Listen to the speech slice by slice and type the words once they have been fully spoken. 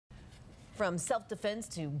From self-defense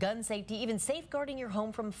to gun safety, even safeguarding your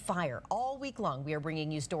home from fire. All week long, we are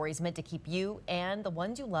bringing you stories meant to keep you and the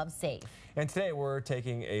ones you love safe. And today we're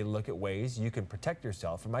taking a look at ways you can protect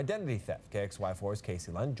yourself from identity theft. KXY4's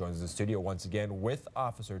Casey Lund joins us in the studio once again with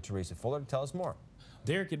Officer Teresa Fuller to tell us more.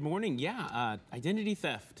 Derek, good morning. Yeah, identity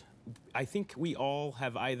theft. I think we all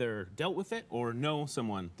have either dealt with it or know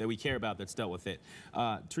someone that we care about that's dealt with it.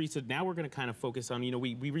 Teresa, now we're going to kind of focus on,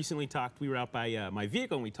 we recently talked, we were out by my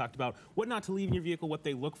vehicle and we talked about what not to leave in your vehicle, what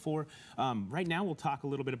they look for. Right now we'll talk a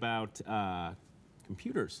little bit about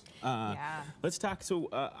computers. Let's talk. So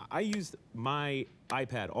I use my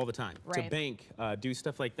iPad all the time to bank, do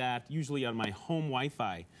stuff like that, usually on my home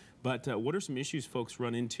Wi-Fi. But what are some issues folks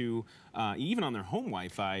run into, even on their home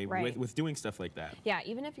Wi-Fi, with doing stuff like that? Yeah,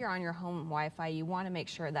 even if you're on your home Wi-Fi, you want to make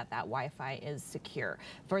sure that that Wi-Fi is secure,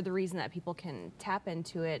 for the reason that people can tap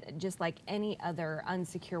into it just like any other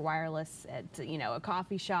unsecure wireless at, a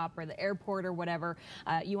coffee shop or the airport or whatever.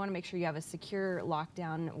 You want to make sure you have a secure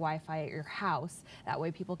lockdown Wi-Fi at your house. That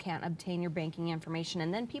way people can't obtain your banking information,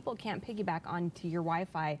 and then people can't piggyback onto your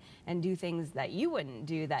Wi-Fi and do things that you wouldn't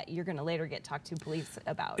do that you're going to later get talked to police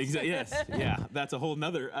about. Yes, yeah, that's a whole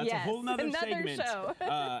nother, segment. Show.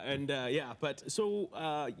 But so,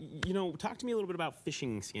 talk to me a little bit about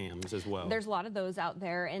phishing scams as well. There's a lot of those out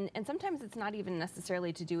there, and sometimes it's not even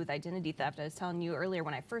necessarily to do with identity theft. I was telling you earlier,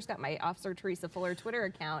 when I first got my Officer Teresa Fuller Twitter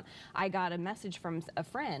account, I got a message from a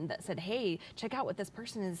friend that said, hey, check out what this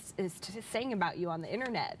person is saying about you on the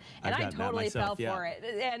internet. And I totally fell for it.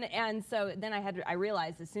 And so then I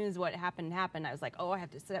realized as soon as what happened, I was like, oh, I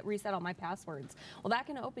have to reset all my passwords. Well, that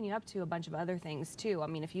can open you up to a bunch of other things too. I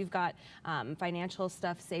mean, if you've got financial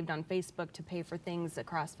stuff saved on Facebook to pay for things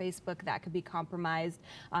across Facebook, that could be compromised.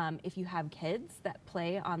 If you have kids that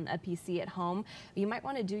play on a PC at home, you might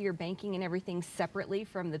want to do your banking and everything separately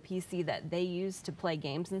from the PC that they use to play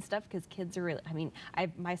games and stuff, because kids are really,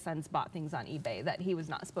 my son's bought things on eBay that he was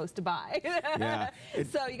not supposed to buy.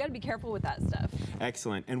 So you got to be careful with that stuff.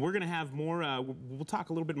 Excellent. And we're going to have more, we'll talk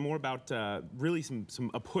a little bit more about really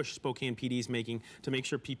a push Spokane PD is making to make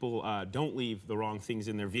sure people don't leave the wrong things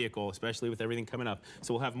in their vehicle, especially with everything coming up.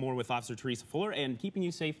 So we'll have more with Officer Teresa Fuller and keeping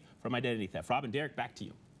you safe from identity theft. Rob and Derek, back to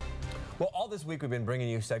you. Well, all this week we've been bringing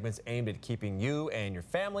you segments aimed at keeping you and your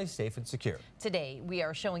family safe and secure. Today, we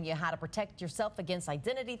are showing you how to protect yourself against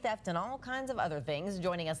identity theft and all kinds of other things.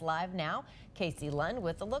 Joining us live now, Casey Lund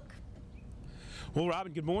with a look. Well,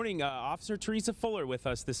 Robin, good morning. Officer Teresa Fuller with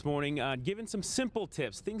us this morning, giving some simple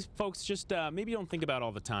tips, things folks just maybe don't think about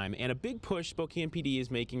all the time. And a big push Spokane PD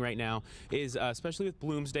is making right now is, especially with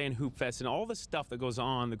Bloomsday and Hoop Fest and all the stuff that goes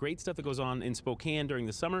on, the great stuff that goes on in Spokane during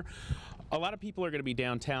the summer. A lot of people are going to be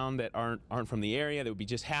downtown that aren't from the area, that would be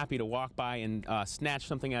just happy to walk by and snatch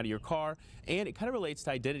something out of your car. And it kind of relates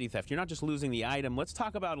to identity theft. You're not just losing the item. Let's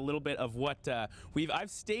talk about a little bit of what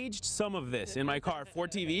I've staged some of this in my car for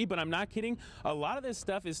TV, but I'm not kidding. A lot of this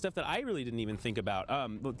stuff is stuff that I really didn't even think about.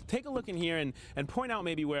 Take a look in here and point out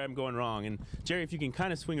maybe where I'm going wrong. And Jerry, if you can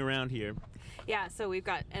kind of swing around here. Yeah, so we've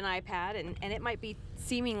got an iPad, and it might be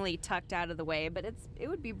seemingly tucked out of the way, but it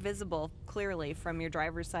would be visible clearly from your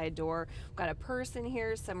driver's side door. We've got a purse in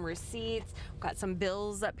here, some receipts, we've got some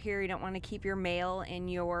bills up here. You don't want to keep your mail in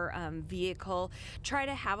your vehicle. Try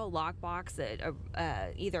to have a lockbox,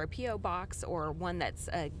 either a P.O. box or one that's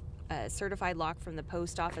a certified lock from the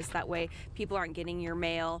post office. That way people aren't getting your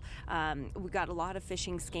mail. We've got a lot of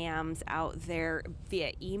phishing scams out there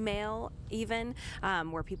via email even,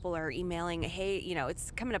 where people are emailing, hey,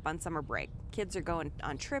 it's coming up on summer break. Kids are going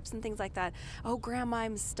on trips and things like that. Oh, Grandma,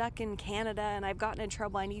 I'm stuck in Canada and I've gotten in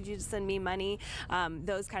trouble. I need you to send me money.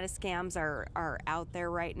 Those kind of scams are out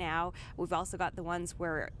there right now. We've also got the ones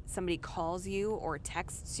where somebody calls you or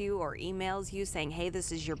texts you or emails you saying, hey,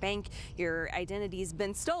 this is your bank. Your identity's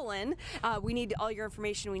been stolen. We need all your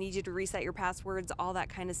information. We need you to reset your passwords, all that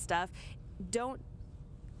kind of stuff. Don't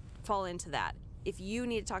fall into that. If you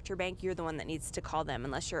need to talk to your bank, you're the one that needs to call them,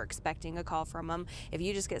 unless you're expecting a call from them. If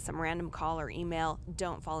you just get some random call or email,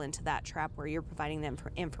 don't fall into that trap where you're providing them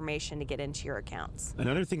information to get into your accounts.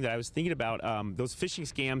 Another thing that I was thinking about, those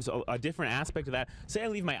phishing scams, a different aspect of that. Say I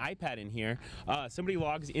leave my iPad in here, somebody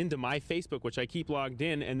logs into my Facebook, which I keep logged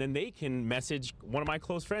in, and then they can message one of my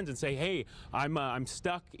close friends and say, hey, I'm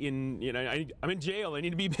stuck in, I'm in jail, I need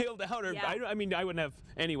to be bailed out, or I wouldn't have,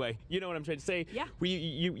 anyway, you know what I'm trying to say? Yeah.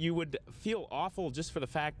 You would feel awful awful just for the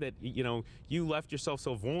fact that, you know, you left yourself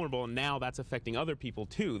so vulnerable, and now that's affecting other people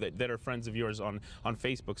too that are friends of yours on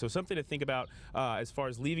Facebook. So something to think about as far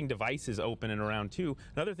as leaving devices open and around too.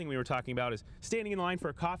 Another thing we were talking about is standing in line for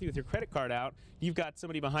a coffee with your credit card out. You've got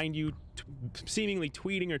somebody behind you seemingly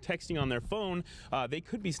tweeting or texting on their phone. They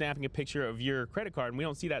could be snapping a picture of your credit card, and we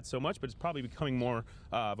don't see that so much, but it's probably becoming more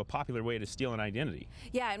of a popular way to steal an identity.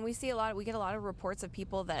 Yeah, and we get a lot of reports of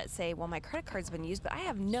people that say, well, my credit card's been used, but I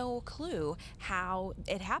have no clue how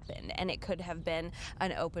it happened. And it could have been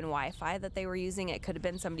an open Wi-Fi that they were using. It could have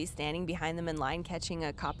been somebody standing behind them in line catching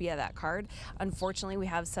a copy of that card. Unfortunately, we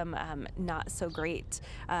have some not so great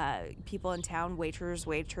people in town,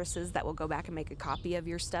 waitresses that will go back and make a copy of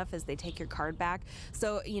your stuff as they take your card back.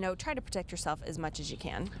 So, you know, try to protect yourself as much as you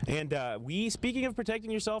can. And speaking of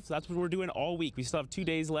protecting yourself, that's what we're doing all week. We still have 2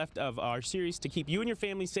 days left of our series to keep you and your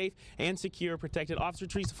family safe and secure, protected. Officer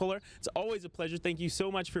Teresa Fuller, it's always a pleasure. Thank you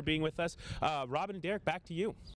so much for being with us. Robin and Derek, back to you.